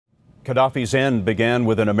Qaddafi's end began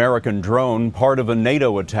with an American drone, part of a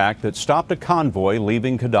NATO attack that stopped a convoy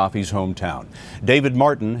leaving Qaddafi's hometown. David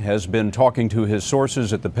Martin has been talking to his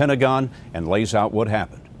sources at the Pentagon and lays out what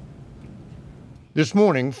happened. This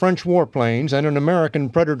morning, French warplanes and an American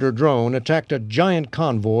Predator drone attacked a giant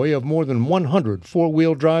convoy of more than 100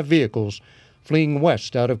 four-wheel drive vehicles fleeing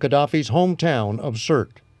west out of Qaddafi's hometown of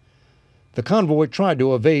Sirte. The convoy tried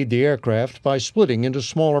to evade the aircraft by splitting into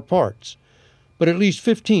smaller parts, but at least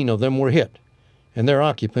 15 of them were hit and their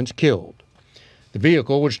occupants killed. The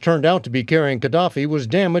vehicle, which turned out to be carrying Qaddafi, was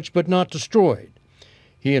damaged but not destroyed.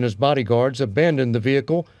 He and his bodyguards abandoned the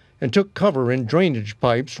vehicle and took cover in drainage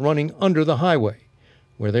pipes running under the highway,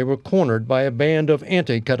 where they were cornered by a band of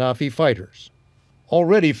anti-Qaddafi fighters.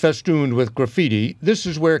 Already festooned with graffiti, this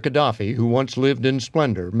is where Qaddafi, who once lived in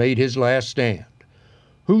splendor, made his last stand.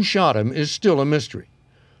 Who shot him is still a mystery.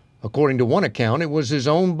 According to one account, it was his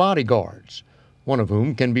own bodyguards, one of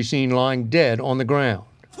whom can be seen lying dead on the ground.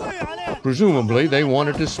 Presumably, they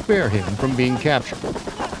wanted to spare him from being captured.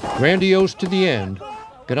 Grandiose to the end,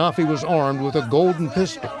 Qaddafi was armed with a golden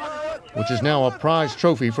pistol, which is now a prized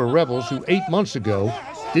trophy for rebels who 8 months ago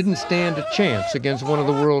didn't stand a chance against one of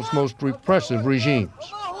the world's most repressive regimes.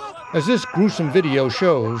 As this gruesome video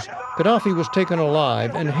shows, Qaddafi was taken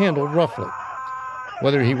alive and handled roughly.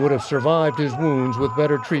 Whether he would have survived his wounds with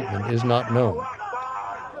better treatment is not known.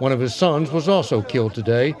 One of his sons was also killed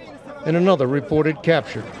today, and another reported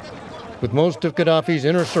captured. With most of Qaddafi's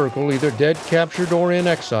inner circle either dead, captured, or in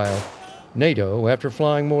exile, NATO, after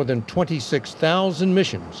flying more than 26,000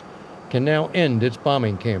 missions, can now end its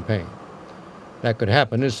bombing campaign. That could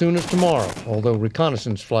happen as soon as tomorrow, although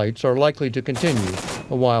reconnaissance flights are likely to continue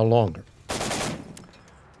a while longer.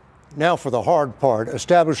 Now for the hard part,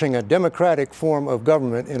 establishing a democratic form of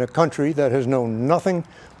government in a country that has known nothing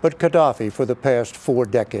but Qaddafi for the past 4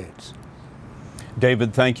 decades.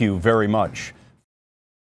 David, thank you very much.